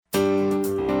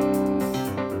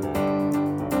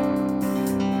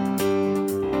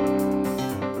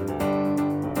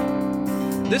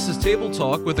This is Table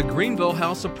Talk with the Greenville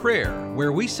House of Prayer,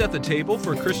 where we set the table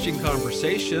for Christian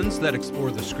conversations that explore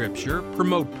the Scripture,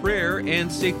 promote prayer, and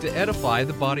seek to edify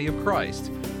the body of Christ.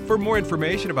 For more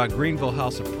information about Greenville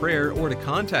House of Prayer or to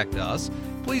contact us,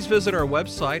 please visit our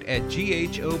website at ghopsc.org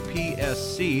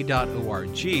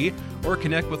or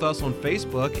connect with us on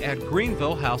Facebook at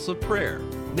Greenville House of Prayer.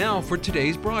 Now for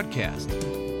today's broadcast.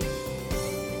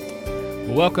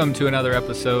 Welcome to another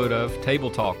episode of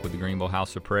Table Talk with the Greenville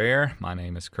House of Prayer. My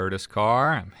name is Curtis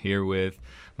Carr. I'm here with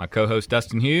my co-host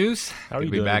Dustin Hughes. How are you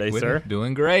doing today, sir?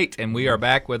 Doing great. And we are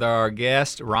back with our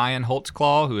guest, Ryan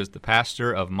Holtzclaw, who is the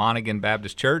pastor of Monaghan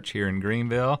Baptist Church here in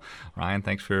Greenville. Ryan,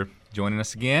 thanks for joining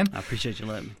us again. I appreciate you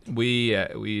letting me.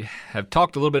 We have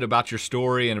talked a little bit about your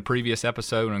story in a previous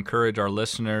episode and encourage our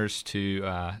listeners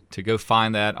to go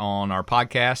find that on our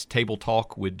podcast, Table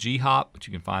Talk with G-Hop, which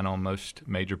you can find on most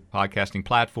major podcasting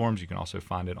platforms. You can also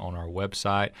find it on our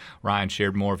website. Ryan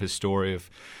shared more of his story of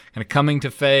kind of coming to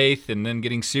faith and then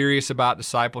getting serious about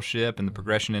discipleship and the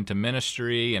progression into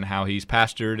ministry and how he's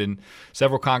pastored in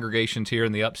several congregations here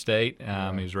in the upstate.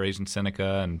 He was raised in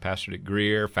Seneca and pastored at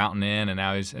Greer, Fountain Inn, and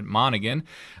now he's at Monaghan.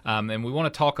 And we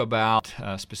want to talk about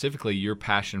specifically your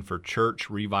passion for church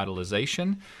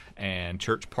revitalization and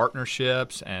church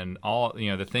partnerships and all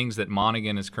the things that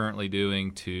Monaghan is currently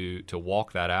doing to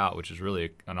walk that out, which is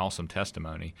really an awesome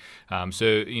testimony.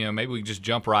 So maybe we can just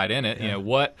jump right in it. Yeah.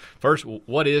 What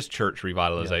is church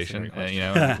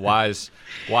revitalization?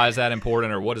 Why is that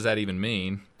important, or what does that even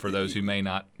mean for those who may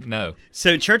not know?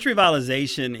 So church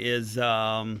revitalization is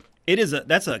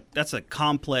that's a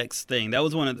complex thing. That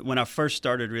was when I first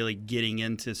started really getting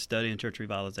into studying church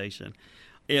revitalization.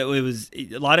 It was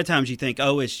a lot of times you think,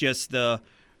 it's just the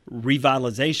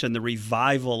revitalization, the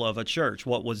revival of a church.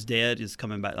 What was dead is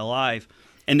coming back to life,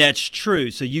 and that's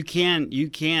true. So you can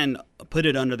put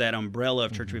it under that umbrella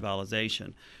of church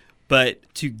revitalization, but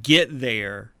to get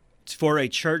there, for a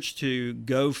church to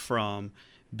go from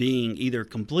being either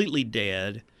completely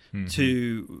dead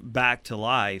to back to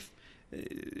life,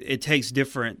 it takes there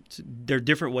are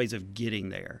different ways of getting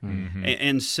there,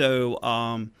 and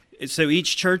so. So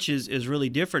each church is really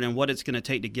different, and what it's going to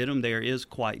take to get them there is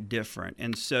quite different.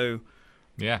 And so,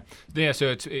 yeah.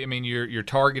 So you're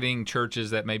targeting churches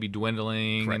that may be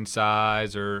dwindling in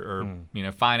size or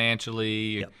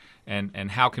financially, Yep.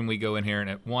 and how can we go in here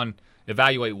and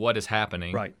evaluate what is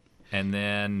happening, right, and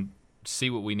then see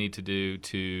what we need to do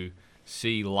to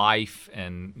see life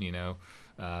and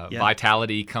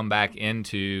vitality come back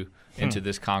into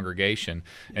this congregation.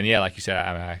 And like you said,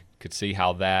 I could see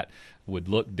how that would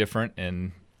look different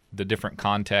in the different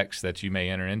contexts that you may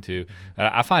enter into.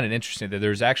 I find it interesting that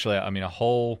there's actually, a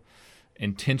whole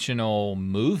intentional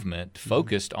movement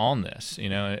focused on this,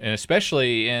 and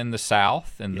especially in the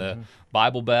South and the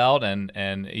Bible Belt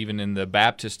and even in the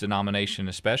Baptist denomination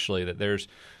especially, that there's,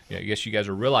 I guess you guys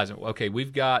are realizing, okay,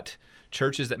 we've got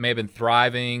churches that may have been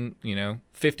thriving,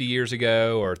 50 years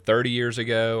ago or 30 years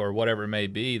ago or whatever it may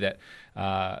be that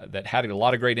had a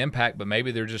lot of great impact, but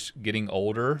maybe they're just getting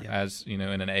older as, in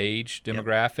an age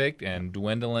demographic and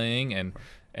dwindling,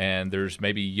 and there's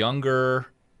maybe younger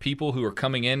people who are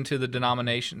coming into the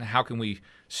denomination. How can we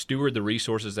steward the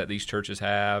resources that these churches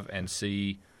have and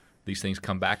see these things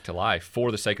come back to life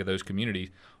for the sake of those communities,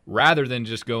 rather than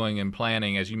just going and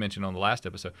planning, as you mentioned on the last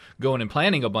episode, going and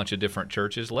planning a bunch of different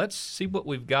churches? Let's see what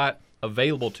we've got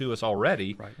available to us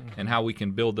already, and how we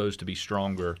can build those to be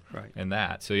stronger in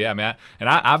that. So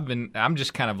I'm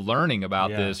just kind of learning about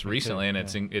this recently, and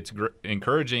it's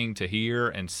encouraging to hear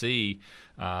and see,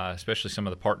 especially some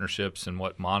of the partnerships and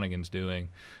what Monaghan's doing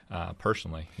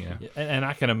personally. And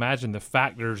I can imagine the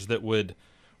factors that would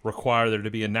require there to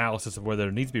be analysis of whether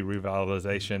there needs to be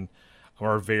revitalization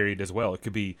are varied as well. It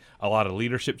could be a lot of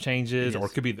leadership changes, or it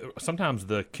could be sometimes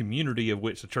the community of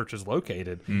which the church is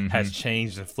located has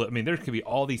changed and flipped. There could be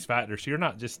all these factors. So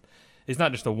it's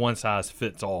not just a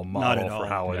one-size-fits-all model for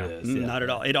how it is. Not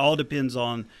at all. It all depends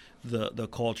on the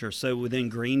culture. So within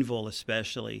Greenville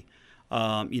especially,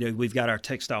 we've got our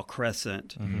Textile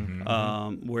Crescent,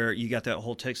 where you got that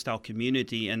whole textile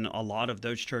community, and a lot of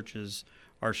those churches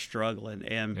are struggling.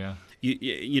 And,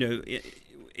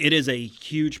 it is a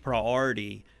huge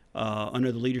priority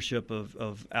under the leadership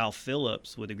of Al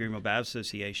Phillips with the Greenville Baptist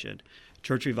Association.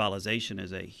 Church revitalization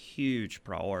is a huge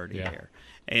priority there.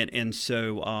 And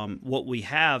so what we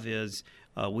have is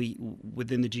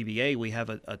within the GBA, we have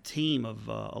a team of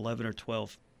 11 or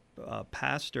 12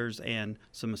 pastors and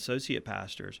some associate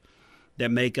pastors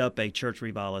that make up a church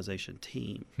revitalization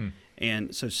team.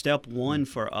 And so step one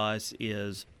for us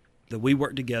is that we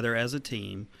work together as a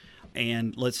team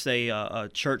And let's say a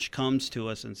church comes to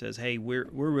us and says, "Hey, we're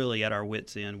really at our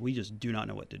wits' end. We just do not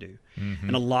know what to do."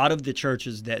 And a lot of the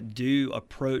churches that do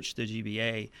approach the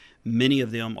GBA, many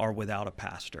of them are without a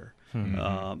pastor,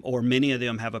 or many of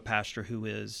them have a pastor who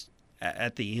is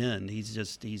at the end. He's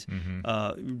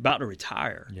about to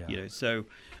retire. So.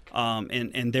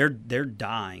 And they're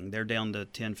dying. They're down to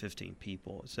 10, 15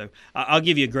 people. So I'll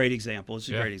give you a great example. It's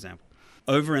a great example.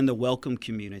 Over in the Welcome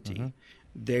community,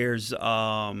 there's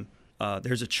a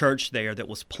church there that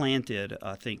was planted,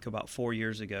 I think, about 4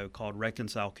 years ago called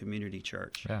Reconcile Community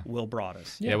Church. Yeah. Will brought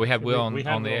us. Yeah, we had Will on the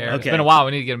air. Okay. It's been a while.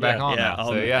 We need to get him back on now.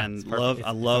 So,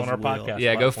 I love our Will. podcast.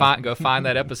 Yeah, go find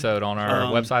that episode on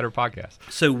our website or podcast.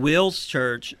 So Will's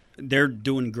church, they're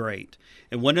doing great.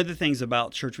 And one of the things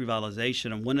about church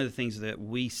revitalization, and one of the things that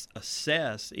we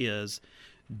assess is,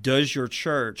 does your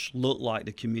church look like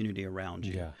the community around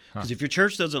you? Because if your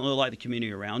church doesn't look like the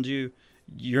community around you,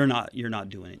 you're not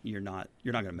doing it. You're not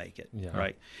going to make it,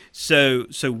 right? So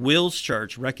Will's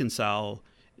church, Reconcile,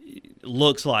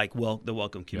 looks like the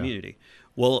Welcome community.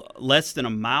 Well, less than a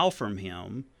mile from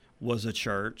him was a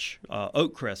church,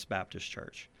 Oakcrest Baptist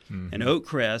Church, and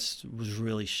Oakcrest was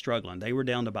really struggling. They were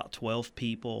down to about 12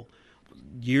 people.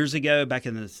 Years ago, back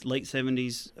in the late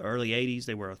 70s, early 80s,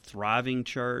 they were a thriving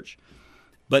church,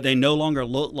 but they no longer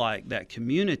look like that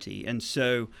community. And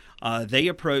so they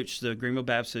approached the Greenville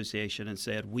Baptist Association and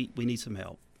said, we need some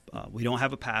help. We don't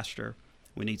have a pastor.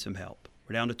 We need some help.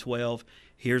 We're down to 12.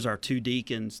 Here's our 2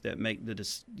 deacons that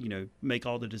make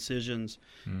all the decisions.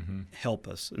 Help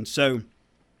us. And so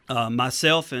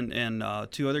myself and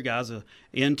 2 other guys, an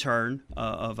intern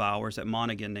of ours at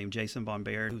Monaghan named Jason Von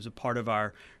Baer, who's a part of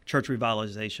our church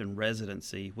revitalization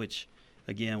residency, which,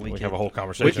 again, we have a whole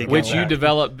conversation. Which you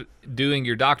developed doing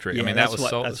your doctorate. Yeah, I mean, that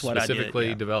was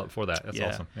specifically developed for that. That's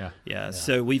awesome. Yeah.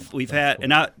 So we've had,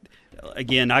 cool.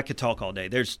 And I could talk all day.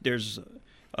 There's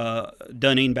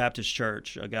Dunedin Baptist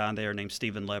Church, a guy there named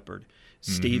Stephen Leopard.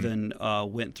 Stephen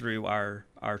went through our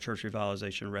church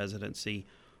revitalization residency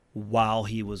while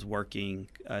he was working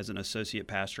as an associate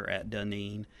pastor at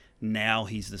Dunedin. Now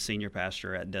he's the senior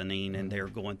pastor at Dunedin, and they're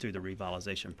going through the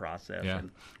revitalization process. Yeah.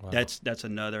 And that's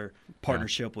another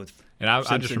partnership with. And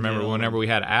I just remember whenever we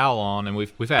had Al on, and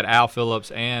we've had Al Phillips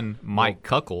and Mike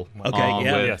Kuckel on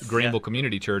with Greenville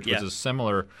Community Church, which is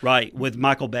similar. Right, with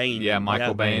Michael Bain. Yeah,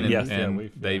 Michael Bain,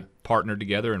 and they partnered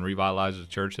together and revitalized the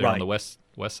church there on the west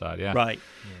side. Yeah. Right.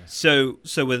 Yeah. So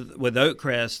with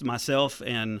Oakcrest, myself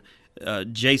and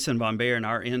Jason Von Baer, and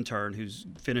our intern who's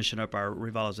finishing up our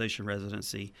revitalization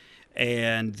residency,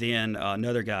 and then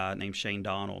another guy named Shane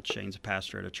Donald. Shane's a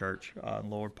pastor at a church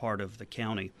lower part of the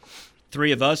county.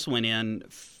 3 of us went in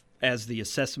as the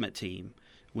assessment team.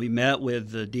 We met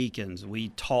with the deacons. We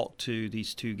talked to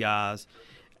these 2 guys.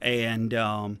 And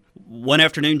one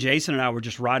afternoon, Jason and I were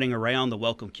just riding around the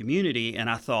Welcome community, and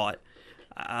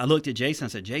I looked at Jason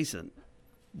and said, "Jason,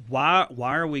 why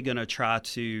are we going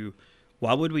to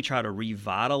why would we try to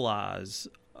revitalize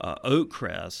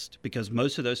Oakcrest, because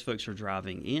most of those folks are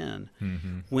driving in,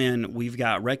 when we've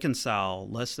got Reconcile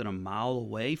less than a mile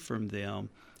away from them,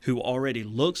 who already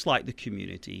looks like the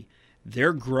community.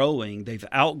 They're growing. They've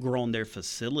outgrown their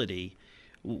facility.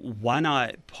 Why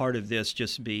not part of this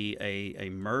just be a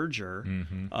merger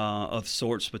of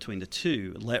sorts between the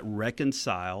 2? Let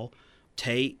Reconcile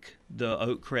take the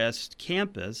Oakcrest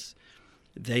campus.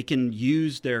 They can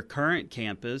use their current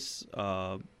campus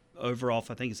over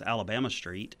off, I think it's Alabama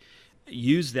Street,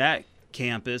 use that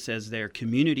campus as their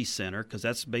community center, because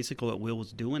that's basically what Will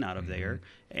was doing out of there,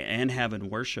 and having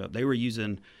worship. They were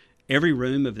using every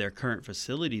room of their current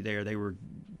facility there.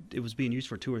 It was being used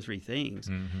for 2 or 3 things.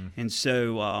 And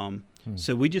so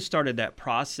so we just started that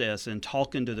process and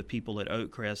talking to the people at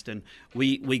Oakcrest, and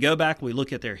we go back, we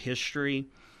look at their history.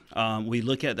 We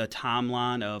look at the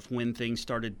timeline of when things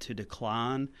started to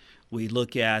decline. We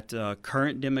look at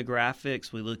current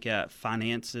demographics. We look at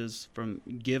finances from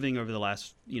giving over the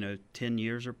last 10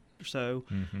 years or so.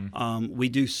 We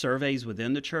do surveys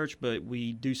within the church, but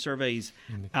we do surveys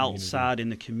outside in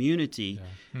the community,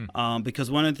 because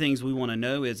one of the things we want to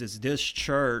know is this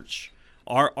church,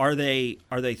 are they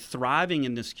thriving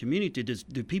in this community?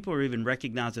 Do people even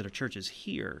recognize that a church is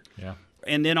here? Yeah.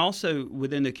 And then also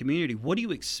within the community, what do you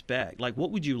expect? Like,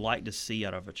 what would you like to see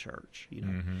out of a church?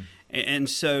 And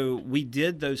so we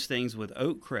did those things with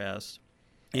Oakcrest,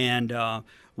 and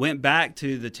went back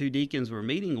to the 2 deacons we're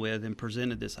meeting with and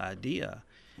presented this idea,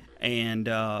 and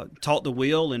talked to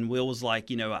Will, and Will was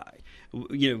like,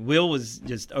 Will was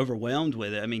just overwhelmed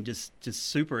with it. I mean, just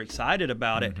super excited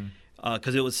about it.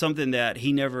 because it was something that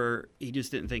he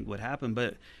just didn't think would happen.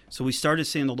 But so we started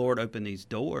seeing the Lord open these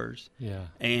doors. Yeah.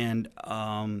 And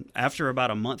after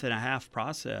about a month and a half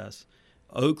process,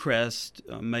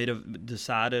 Oakcrest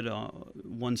decided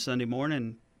one Sunday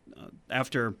morning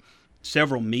after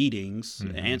several meetings,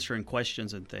 answering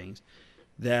questions and things,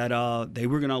 that they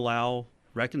were going to allow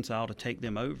Reconcile to take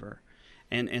them over.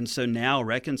 And so now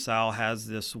Reconcile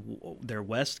has their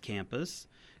West Campus,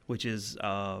 which is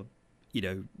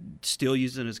still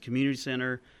using as a community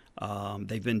center.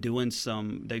 They've been doing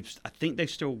I think they're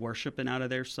still worshiping out of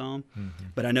there some,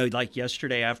 but I know like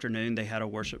yesterday afternoon they had a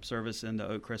worship service in the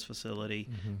Oakcrest facility.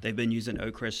 They've been using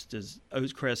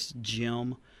Oakcrest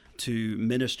gym to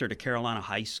minister to Carolina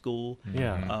High School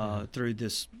through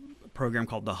this program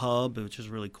called The Hub, which is a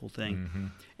really cool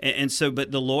thing. And so,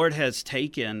 but the Lord has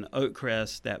taken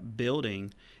Oakcrest, that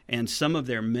building, and some of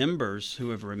their members who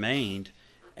have remained,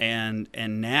 and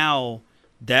now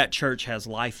that church has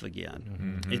life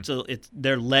again. It's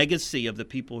their legacy of the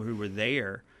people who were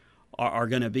there are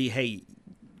going to be, hey,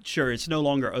 sure, it's no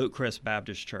longer Oakcrest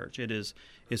Baptist Church. It's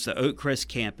the Oakcrest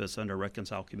campus under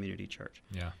Reconcile Community Church.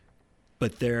 Yeah.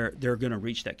 But they're going to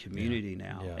reach that community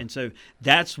now. Yeah. And so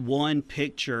that's one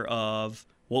picture of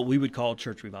what we would call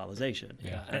church revitalization.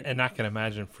 Yeah. And I can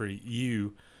imagine for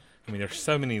you, I mean, there's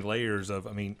so many layers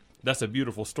that's a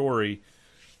beautiful story,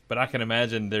 but I can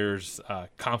imagine there's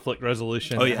conflict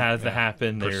resolution that has to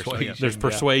happen. There's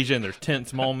persuasion. There's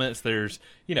tense moments. There's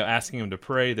asking them to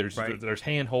pray. There's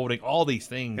hand holding. All these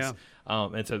things. Yeah.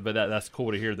 And so, but that's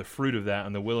cool to hear the fruit of that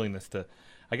and the willingness to,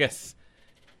 I guess.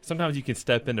 Sometimes you can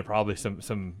step into probably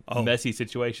some messy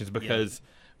situations because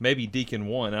maybe Deacon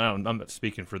 1. I'm not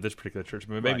speaking for this particular church,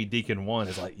 but maybe Deacon 1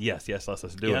 is like, yes,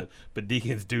 let's do it. But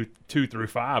Deacons 2 through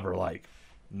 5 are like,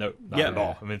 no, not at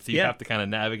all. I mean, so you have to kind of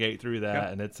navigate through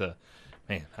that, and it's I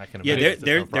can imagine.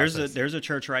 Yeah, there's a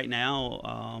church right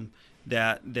now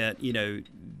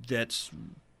that's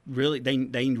really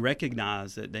they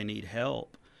recognize that they need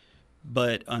help,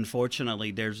 but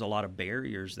unfortunately there's a lot of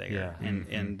barriers there,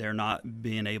 and they're not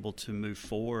being able to move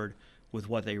forward with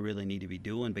what they really need to be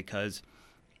doing because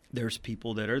there's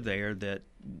people that are there that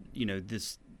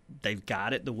they've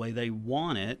got it the way they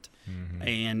want it,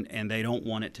 and they don't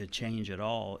want it to change at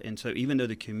all. And so even though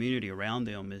the community around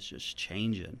them is just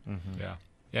changing. Yeah.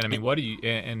 And I mean, what do you,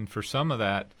 and for some of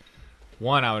that,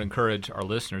 one, I would encourage our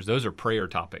listeners, those are prayer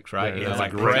topics, right?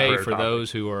 Like pray for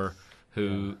those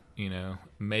who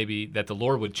maybe that the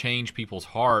Lord would change people's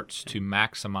hearts to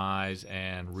maximize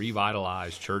and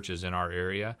revitalize churches in our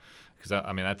area. Because,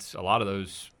 I mean, that's a lot of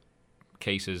those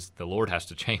cases, the Lord has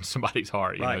to change somebody's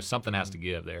heart. Something has to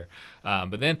give there.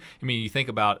 But then, I mean, you think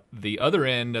about the other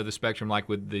end of the spectrum, like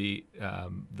with the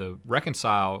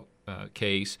Reconcile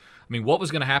case. I mean, what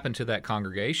was going to happen to that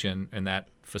congregation and that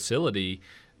facility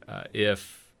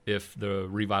if the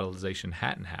revitalization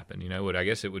hadn't happened? I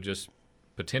guess it would just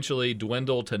potentially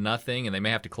dwindle to nothing, and they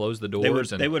may have to close the doors.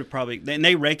 They would probably, and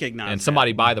they recognize and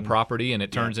somebody buy the property, and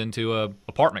it turns into a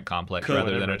apartment complex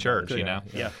rather than a church.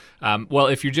 Well,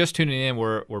 if you're just tuning in,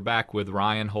 we're back with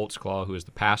Ryan Holtzclaw, who is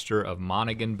the pastor of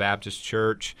Monaghan Baptist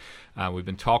Church. We've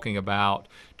been talking about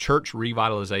church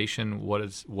revitalization. What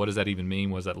does that even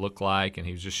mean? What does that look like? And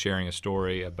he was just sharing a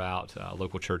story about a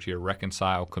local church here,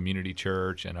 Reconcile Community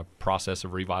Church, and a process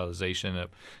of revitalization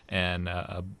and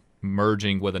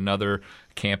merging with another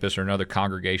campus or another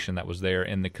congregation that was there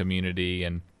in the community,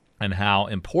 and how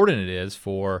important it is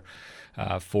for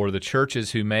the churches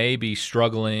who may be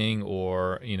struggling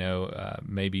or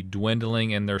maybe dwindling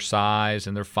in their size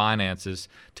and their finances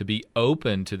to be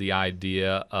open to the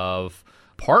idea of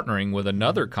partnering with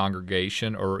another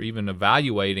congregation, or even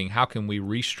evaluating how can we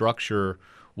restructure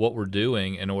what we're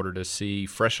doing in order to see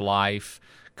fresh life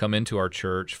come into our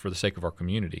church for the sake of our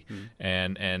community.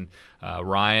 And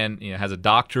Ryan has a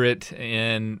doctorate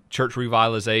in church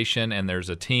revitalization, and there's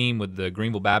a team with the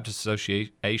Greenville Baptist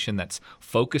Association that's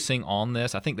focusing on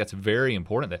this. I think that's very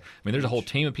important. There's a whole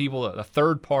team of people, a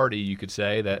third party, you could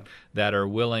say, that are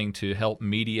willing to help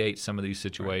mediate some of these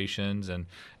situations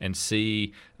and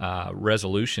see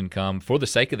resolution come for the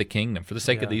sake of the kingdom, for the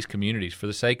sake of these communities, for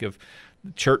the sake of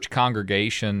church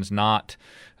congregations not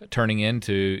turning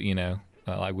into,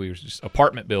 like we were just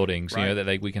apartment buildings,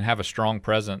 that we can have a strong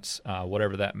presence,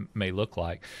 whatever that may look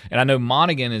like. And I know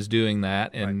Monaghan is doing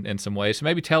that in some ways. So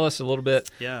maybe tell us a little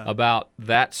bit about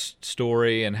that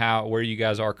story and where you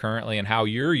guys are currently and how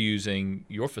you're using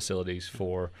your facilities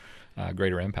for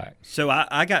greater impact. So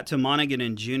I got to Monaghan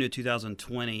in June of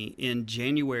 2020. In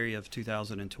January of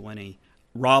 2020,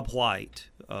 Rob White,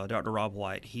 Dr. Rob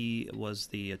White, he was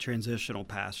the transitional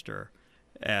pastor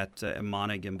at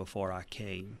Monaghan before I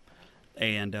came.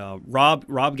 And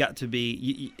Rob got to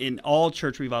be, in all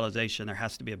church revitalization, there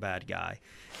has to be a bad guy.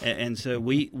 And so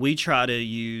we try to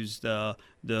use the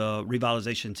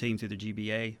revitalization team through the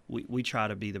GBA. We try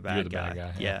to be the bad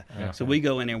guy. Yeah. So we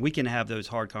go in there and we can have those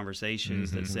hard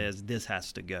conversations that says this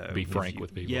has to go. Be frank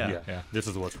with people. Yeah. This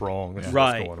is what's wrong. This is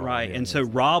right. what's going on. Right. Yeah, and so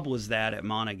Rob was that at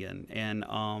Monaghan, and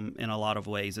in a lot of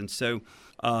ways. And so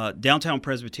Downtown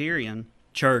Presbyterian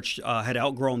Church had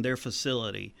outgrown their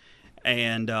facility.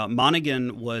 And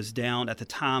Monaghan was down, at the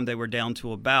time, they were down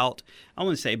to about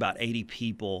 80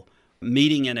 people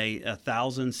meeting in a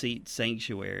 1,000-seat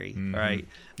sanctuary, right?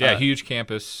 Yeah, huge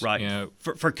campus. Right. You know.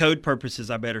 For code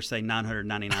purposes, I better say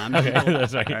 999 Okay, people.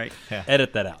 that's right. Right? Yeah.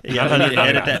 Edit that out. Yeah, we need to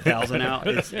edit that 1,000 out.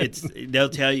 They'll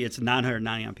tell you it's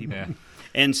 999 people. Yeah.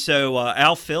 And so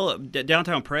Al Phillips,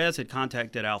 Downtown Pres had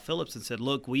contacted Al Phillips and said,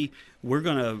 look, we're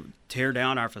going to tear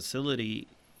down our facility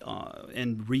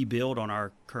and rebuild on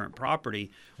our current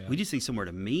property. Yeah. We just need somewhere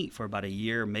to meet for about a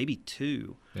year, maybe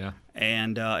 2. Yeah.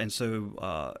 And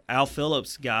so Al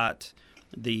Phillips got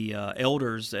the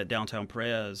elders at Downtown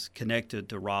Pres connected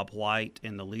to Rob White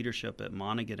and the leadership at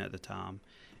Monaghan at the time.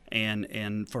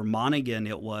 And for Monaghan,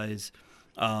 it was,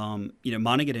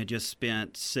 Monaghan had just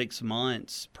spent 6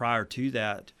 months prior to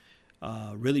that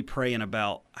really praying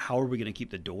about how are we going to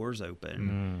keep the doors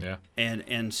open. Yeah.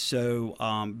 And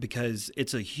so because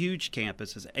it's a huge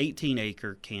campus, it's an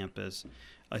 18-acre campus,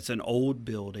 it's an old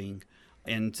building,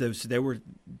 and so there were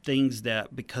things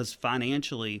that, because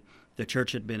financially the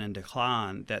church had been in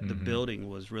decline, that the building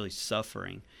was really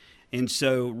suffering. And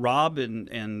so Rob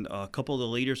and a couple of the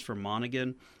leaders from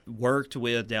Monaghan worked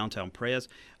with Downtown Pres.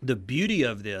 The beauty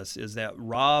of this is that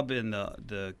Rob and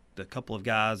the couple of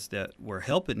guys that were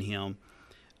helping him,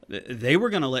 they were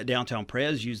going to let Downtown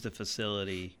Pres use the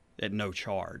facility at no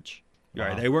charge. Wow.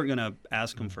 Right? They weren't going to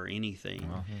ask them for anything.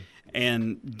 Wow.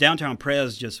 And Downtown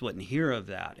Pres just wouldn't hear of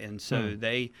that. And so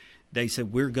they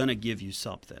said, we're going to give you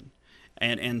something.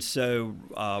 And so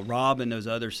Rob and those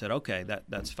others said, okay,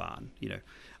 that's fine.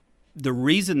 The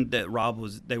reason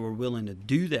that they were willing to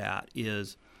do that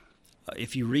is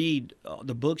if you read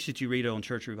the books that you read on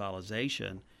church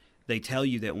revitalization, they tell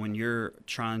you that when you're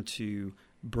trying to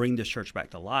bring this church back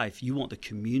to life, you want the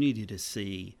community to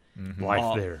see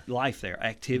life there,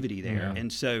 activity there. Yeah.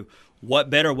 And so what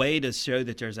better way to show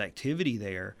that there's activity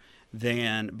there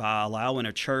than by allowing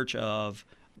a church of,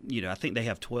 I think they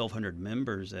have 1,200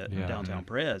 members at Downtown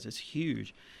Pres. It's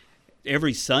huge.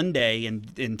 Every Sunday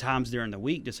and in times during the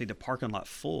week to see the parking lot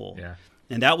full. Yeah.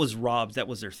 And that was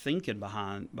their thinking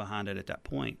behind it at that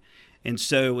point. And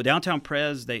so with Downtown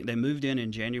Pres, they moved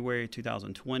in January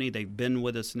 2020. They've been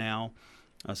with us now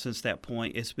since that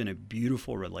point. It's been a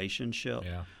beautiful relationship.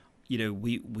 Yeah.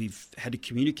 We've had to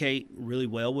communicate really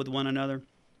well with one another.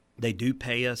 They do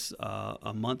pay us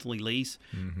a monthly lease.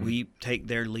 Mm-hmm. We take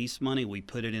their lease money, we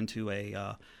put it into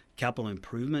a capital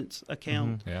improvements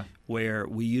account where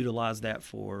we utilize that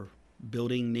for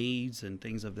building needs and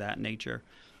things of that nature.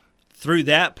 Through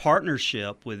that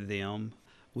partnership with them,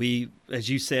 we, as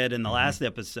you said in the last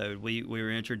episode, we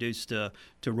were introduced to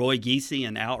Roy Giese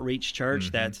and Outreach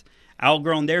Church that's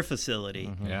outgrown their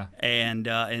facility. Yeah.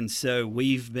 And so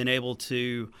we've been able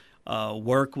to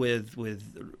work with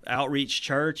Outreach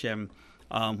Church, and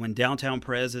when Downtown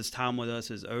Pres's time with us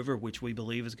is over, which we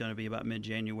believe is going to be about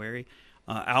mid-January,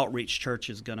 Outreach Church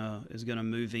is gonna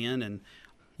move in, and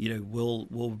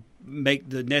we'll make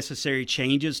the necessary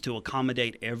changes to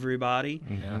accommodate everybody.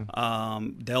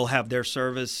 They'll have their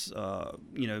service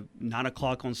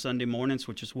 9:00 on Sunday mornings,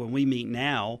 which is when we meet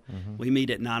now. We meet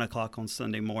at 9:00 on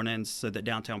Sunday mornings so that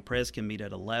Downtown Pres can meet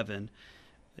at 11.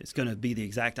 It's going to be the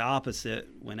exact opposite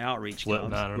when Outreach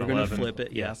comes. We're going to flip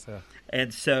it, yes.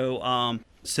 And so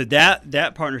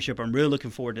that partnership, I'm really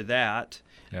looking forward to that.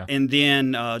 Yeah. And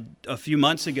then a few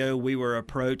months ago, we were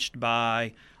approached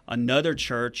by another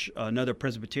church, another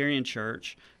Presbyterian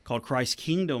church called Christ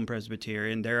Kingdom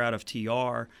Presbyterian. They're out of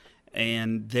TR,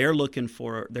 and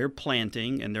they're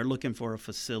planting, and they're looking for a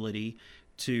facility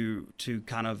to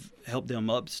kind of help them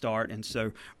upstart. And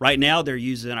so right now they're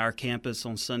using our campus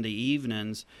on Sunday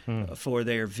evenings for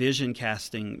their vision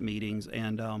casting meetings.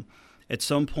 And at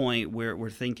some point we're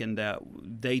thinking that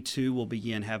they too will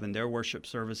begin having their worship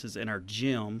services in our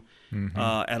gym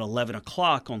at 11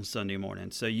 o'clock on Sunday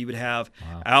morning. So you would have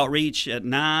Outreach at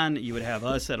 9, you would have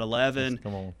us at 11,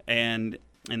 and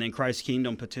then Christ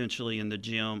Kingdom potentially in the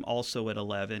gym also at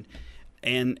 11.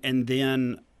 And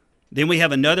then we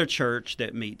have another church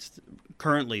that meets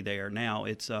currently there now.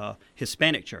 It's a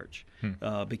Hispanic church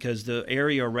because the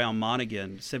area around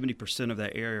Monaghan, 70% of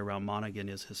that area around Monaghan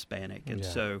is Hispanic. And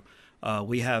so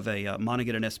we have a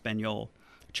Monaghan and Espanol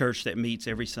church that meets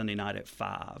every Sunday night at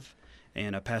 5.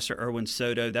 and Pastor Erwin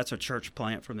Soto. That's a church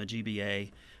plant from the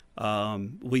GBA.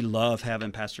 We love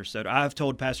having Pastor Soto. I've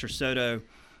told Pastor Soto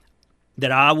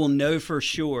that I will know for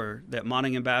sure that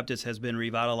Monaghan Baptist has been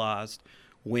revitalized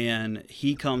when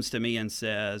he comes to me and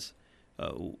says,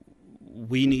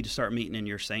 we need to start meeting in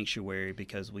your sanctuary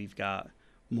because we've got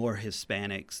more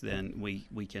Hispanics than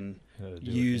we can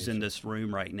use in this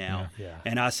room right now. Yeah.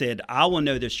 And I said, I will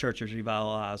know this church is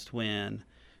revitalized when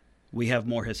we have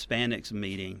more Hispanics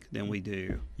meeting than we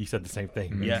do. You said the same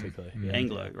thing, basically. Yeah.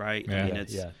 Anglo, right? Yeah. I mean,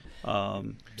 it's,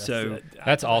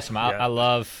 that's awesome. I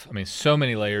love, so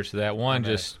many layers to that. One,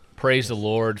 just praise the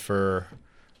Lord for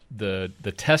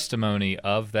the testimony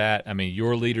of that.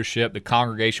 Your leadership, the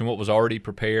congregation, what was already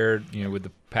prepared, with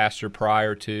the pastor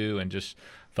prior to, and just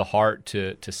the heart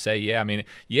to say,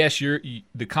 yes,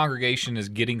 the congregation is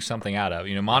getting something out of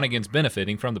it. Monaghan's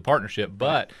benefiting from the partnership,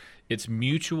 but it's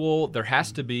mutual. There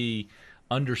has to be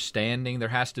understanding. There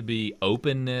has to be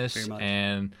openness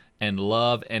and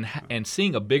love and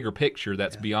seeing a bigger picture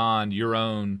that's beyond your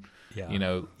own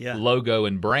logo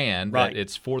and brand, that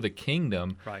it's for the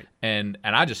kingdom. Right. And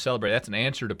I just celebrate. That's an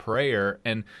answer to prayer.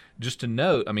 And just to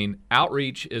note,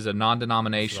 Outreach is a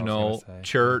non-denominational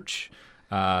church,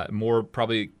 more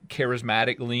probably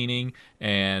charismatic leaning,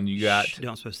 and you got. You're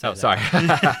not supposed to say sorry.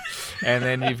 And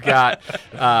then you've got.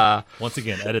 Once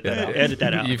again, edit that out. Edit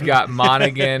that out. You've got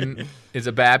Monaghan is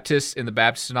a Baptist in the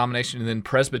Baptist denomination, and then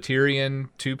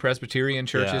two Presbyterian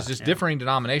churches, just differing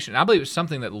denominations. I believe it's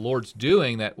something that the Lord's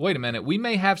doing. That wait a minute, we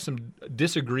may have some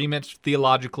disagreements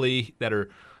theologically that are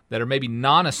maybe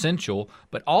non-essential,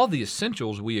 but all the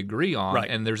essentials we agree on,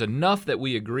 and there's enough that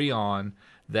we agree on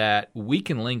that we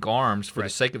can link arms for the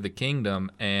sake of the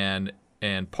kingdom and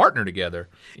partner together.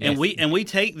 And we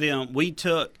take them. We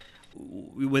took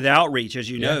with Outreach, as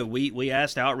you know, we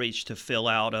asked Outreach to fill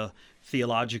out a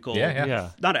theological,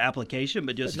 not an application,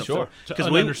 but just an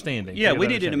understanding. Yeah, we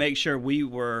needed to make sure we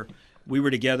were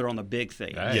together on the big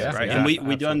things, right? And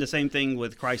we done the same thing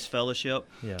with Christ Fellowship.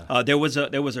 Yeah. There was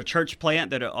a church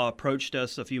plant that approached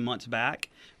us a few months back.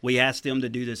 We asked them to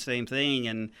do the same thing,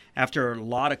 and after a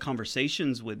lot of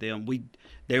conversations with them,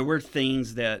 there were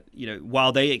things that,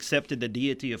 while they accepted the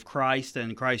deity of Christ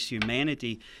and Christ's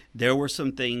humanity, there were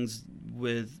some things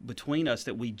between us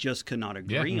that we just could not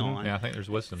agree on. Yeah, I think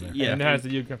there's wisdom there. Yeah, and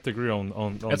you have to agree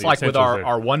on it's the like with our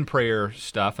our one prayer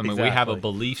stuff. We have a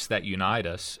beliefs that unite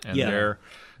us, and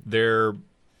they're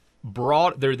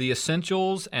broad. They're the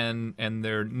essentials, and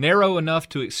they're narrow enough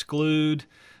to exclude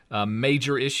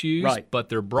major issues, but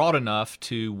they're broad enough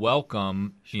to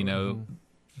welcome,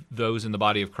 those in the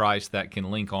body of Christ that can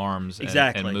link arms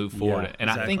and move forward. Yeah, and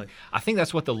I think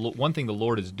that's what the one thing the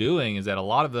Lord is doing is that a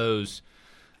lot of those,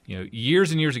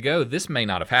 years and years ago, this may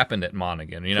not have happened at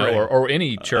Monaghan, or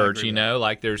any church,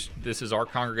 this is our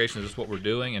congregation, this is what we're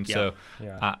doing. And so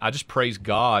I just praise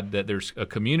God that there's a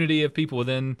community of people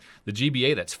within the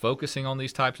GBA that's focusing on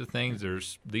these types of things.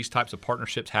 There's these types of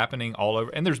partnerships happening all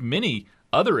over, and there's many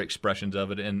other expressions of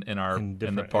it in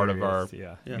the part areas,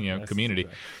 of our community.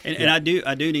 And I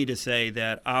do need to say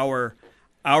that our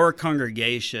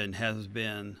congregation has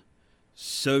been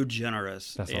so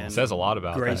generous and says a lot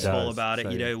about graceful about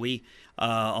it. We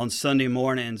on Sunday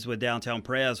mornings with Downtown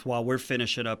Press, while we're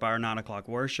finishing up our 9:00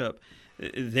 worship,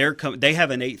 they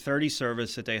have an 8:30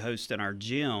 service that they host in our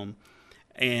gym.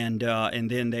 And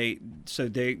then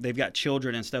they've got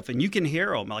children and stuff, and you can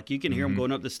hear them. Like you can hear them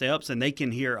going up the steps, and they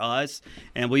can hear us.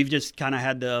 And we've just kind of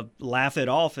had to laugh it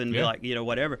off and be like,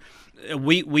 whatever.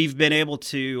 We've been able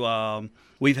to.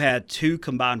 We've had 2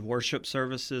 combined worship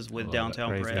services with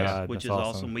Downtown Press, which is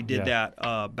awesome. We did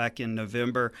that back in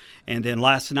November, and then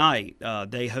last night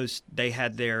they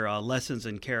had their Lessons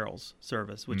and Carols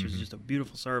service, which was just a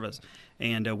beautiful service,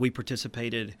 and we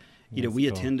participated. We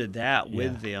attended that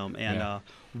with them, and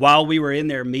while we were in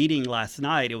their meeting last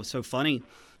night, it was so funny.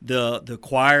 The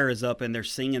choir is up and they're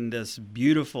singing this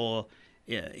beautiful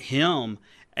hymn,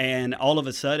 and all of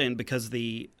a sudden, because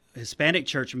the Hispanic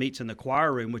church meets in the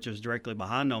choir room, which is directly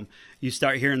behind them, you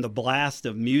start hearing the blast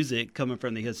of music coming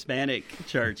from the Hispanic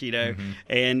church,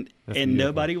 and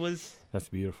nobody was. That's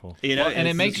beautiful. And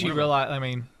it makes you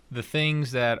realize, the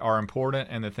things that are important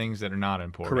and the things that are not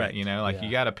important. Correct.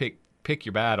 You got to pick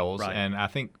your battles, and I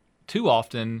think too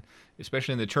often,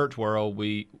 especially in the church world,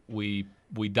 we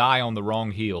die on the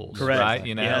wrong heels. Correct.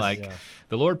 Right?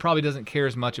 The Lord probably doesn't care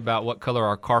as much about what color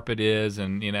our carpet is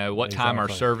and what time our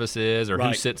service is or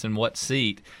who sits in what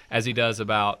seat as He does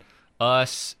about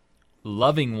us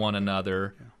loving one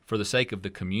another for the sake of the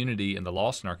community and the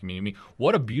lost in our community.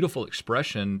 What a beautiful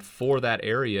expression for that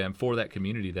area and for that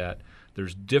community that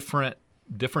there's different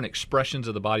expressions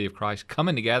of the body of Christ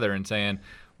coming together and saying,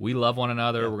 we love one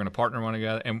another. We're going to partner one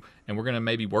together, and we're going to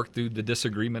maybe work through the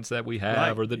disagreements that we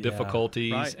have or the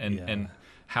difficulties, and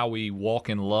how we walk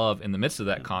in love in the midst of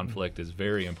that conflict is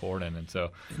very important. And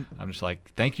so I'm just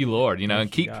like, thank you, Lord.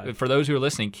 And for those who are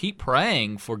listening, keep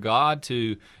praying for God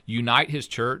to unite His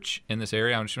church in this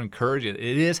area. I'm just going to encourage you. It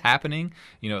is happening.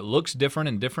 It looks different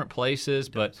in different places,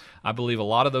 but I believe a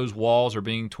lot of those walls are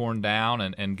being torn down,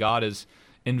 and God is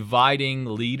inviting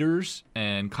leaders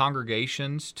and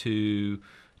congregations to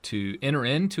enter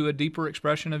into a deeper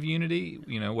expression of unity.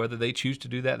 Whether they choose to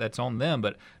do that, that's on them.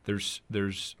 But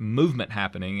there's movement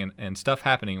happening and stuff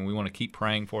happening, and we want to keep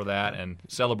praying for that and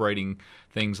celebrating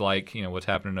things like what's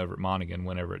happening over at Monaghan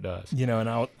whenever it does. And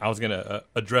I was going to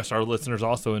address our listeners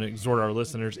also and exhort our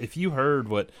listeners. If you heard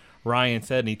what Ryan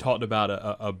said, and he talked about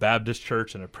a Baptist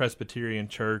church and a Presbyterian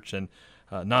church and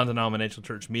a non-denominational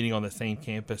church meeting on the same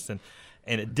campus, and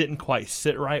it didn't quite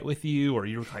sit right with you, or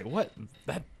you were like, what?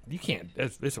 You can't.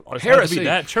 It's hard to be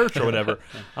that church or whatever.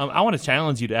 I want to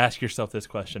challenge you to ask yourself this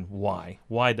question: why?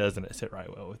 Why doesn't it sit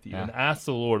right well with you? Yeah. And ask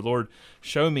the Lord, Lord,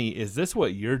 show me, is this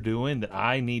what you're doing that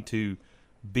I need to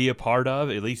be a part of,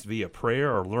 at least via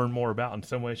prayer, or learn more about in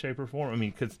some way, shape, or form? I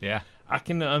mean, because I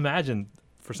can imagine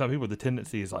for some people the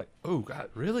tendency is like, oh, God,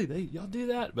 really? Y'all do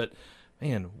that? But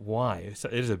man, why? It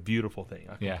is a beautiful thing.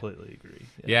 I completely agree.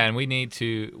 Yeah, and we need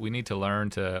to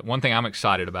learn to. One thing I'm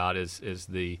excited about is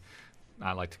the,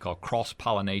 I like to call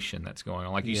cross-pollination that's going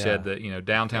on. Like you said, that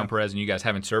downtown Perez and you guys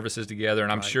having services together,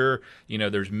 and I'm sure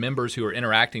there's members who are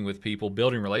interacting with people,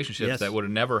 building relationships that would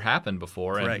have never happened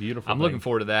before. And beautiful. I'm looking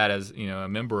forward to that as a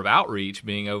member of Outreach,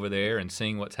 being over there and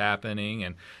seeing what's happening.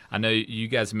 And I know you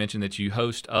guys mentioned that you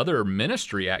host other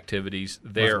ministry activities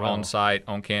there on site,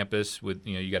 on campus. With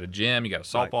you got a gym, you got a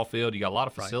softball field, you got a lot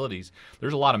of facilities.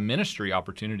 There's a lot of ministry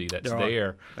opportunity that's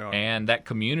there, and that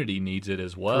community needs it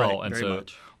as well. And so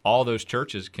all those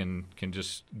churches can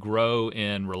just grow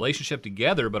in relationship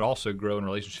together, but also grow in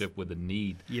relationship with the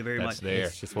need that's there.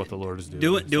 It's just what the Lord is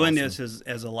doing. Doing this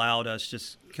has allowed us,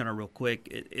 just kind of real quick,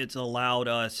 it's allowed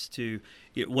us to,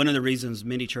 one of the reasons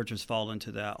many churches fall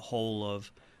into that hole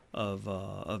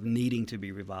of needing to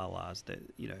be revitalized, that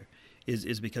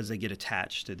is because they get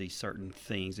attached to these certain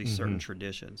things, these certain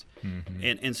traditions.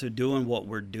 And so doing what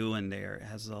we're doing there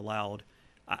has allowed,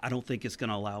 I don't think it's going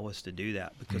to allow us to do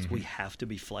that, because we have to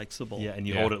be flexible. Yeah, and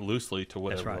you hold it loosely to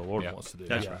whatever the Lord wants to do.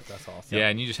 That's right. That's awesome. Yeah,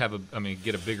 and you just have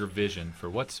get a bigger vision for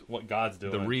what God's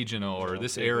doing, the regional or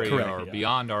this area or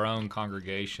beyond our own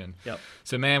congregation. Yep.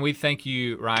 So, man, we thank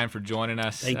you, Ryan, for joining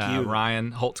us. Thank you.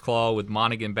 Ryan Holtzclaw with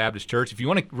Monaghan Baptist Church. If you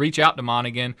want to reach out to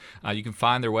Monaghan, you can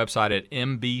find their website at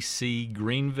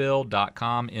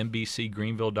mbcgreenville.com,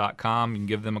 mbcgreenville.com. You can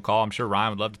give them a call. I'm sure Ryan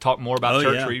would love to talk more about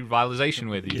church revitalization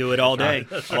with you. Do it all day.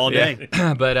 All day.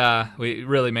 But we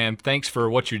really, man, thanks for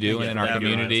what you're doing in our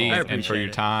community and for your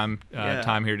time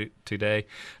here today.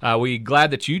 We're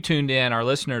glad that you tuned in. Our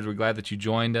listeners, we're glad that you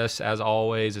joined us. As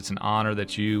always, it's an honor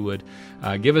that you would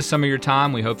give us some of your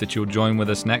time. We hope that you'll join with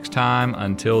us next time.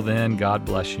 Until then, God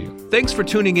bless you. Thanks for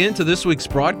tuning in to this week's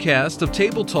broadcast of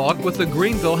Table Talk with the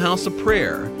Greenville House of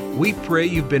Prayer. We pray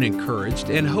you've been encouraged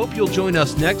and hope you'll join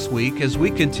us next week as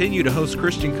we continue to host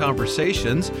Christian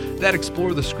conversations that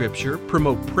explore the Scripture,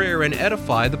 promote prayer, and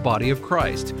edify the body of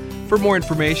Christ. For more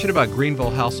information about Greenville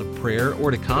House of Prayer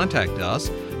or to contact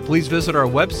us, please visit our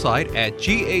website at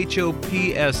ghopsc.org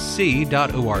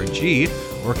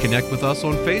or connect with us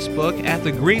on Facebook at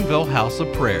the Greenville House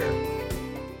of Prayer.